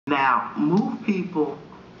Now, MOVE people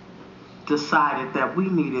decided that we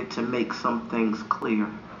needed to make some things clear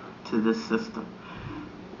to this system.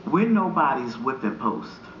 We're nobody's whipping post.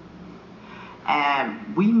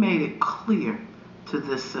 And we made it clear to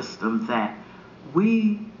this system that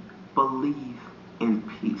we believe in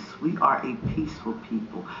peace. We are a peaceful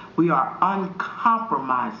people. We are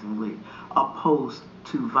uncompromisingly opposed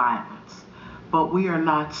to violence. But we are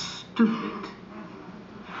not stupid.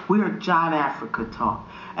 We are John Africa taught,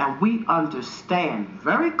 and we understand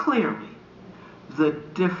very clearly the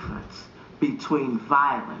difference between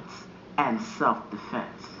violence and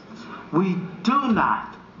self-defense. We do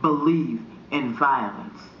not believe in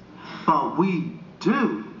violence, but we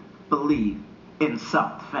do believe in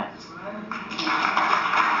self-defense.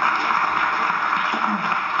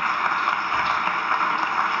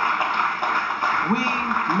 We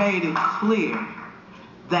made it clear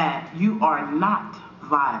that you are not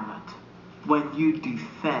violent when you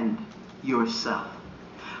defend yourself,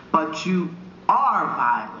 but you are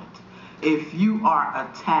violent if you are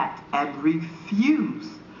attacked and refuse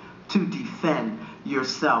to defend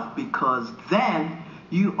yourself, because then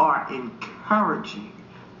you are encouraging,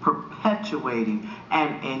 perpetuating,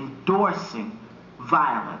 and endorsing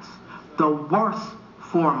violence, the worst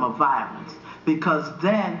form of violence, because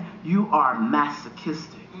then you are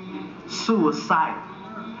masochistic, suicidal.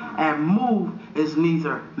 And MOVE is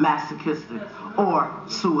neither masochistic or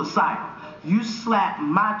suicidal. You slap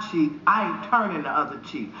my cheek, I ain't turning the other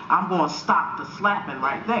cheek. I'm going to stop the slapping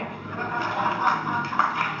right there.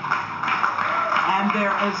 And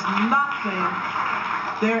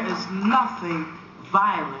there is nothing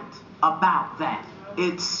violent about that.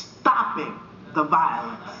 It's stopping the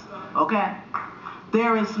violence, okay?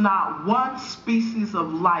 There is not one species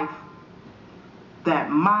of life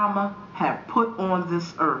that Mama have put on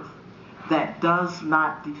this earth that does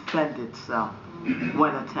not defend itself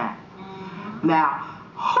when attacked. Now,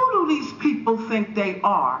 who do these people think they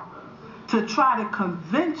are to try to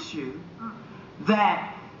convince you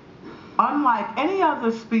that, unlike any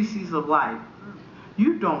other species of life,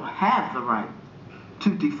 you don't have the right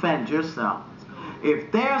to defend yourself?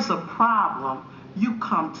 If there's a problem, you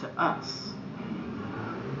come to us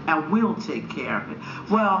and we'll take care of it.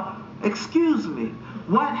 Well, excuse me,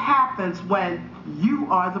 what happens when you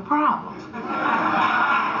are the problem?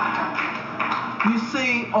 You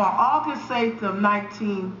see, on August 8th of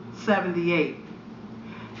 1978,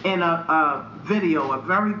 in a video, a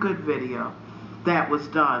very good video that was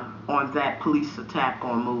done on that police attack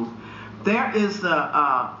on MOVE,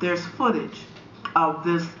 there's footage of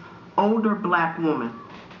this older black woman,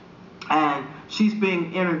 and she's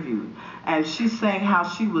being interviewed. And she's saying how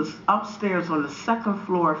she was upstairs on the second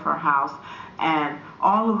floor of her house, and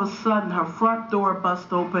all of a sudden her front door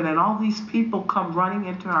bust open and all these people come running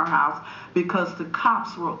into her house because the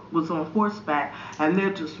cops was on horseback, and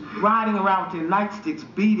they're just riding around with their nightsticks,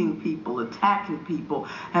 beating people, attacking people,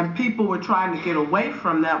 and people were trying to get away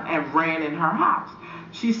from them and ran in her house.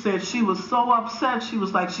 She said she was so upset, she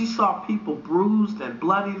was like, she saw people bruised and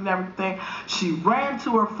bloodied and everything. She ran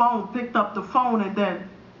to her phone, picked up the phone, and then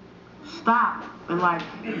stopped and like,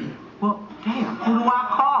 well, damn, who do I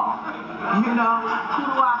call? You know, who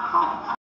do I call?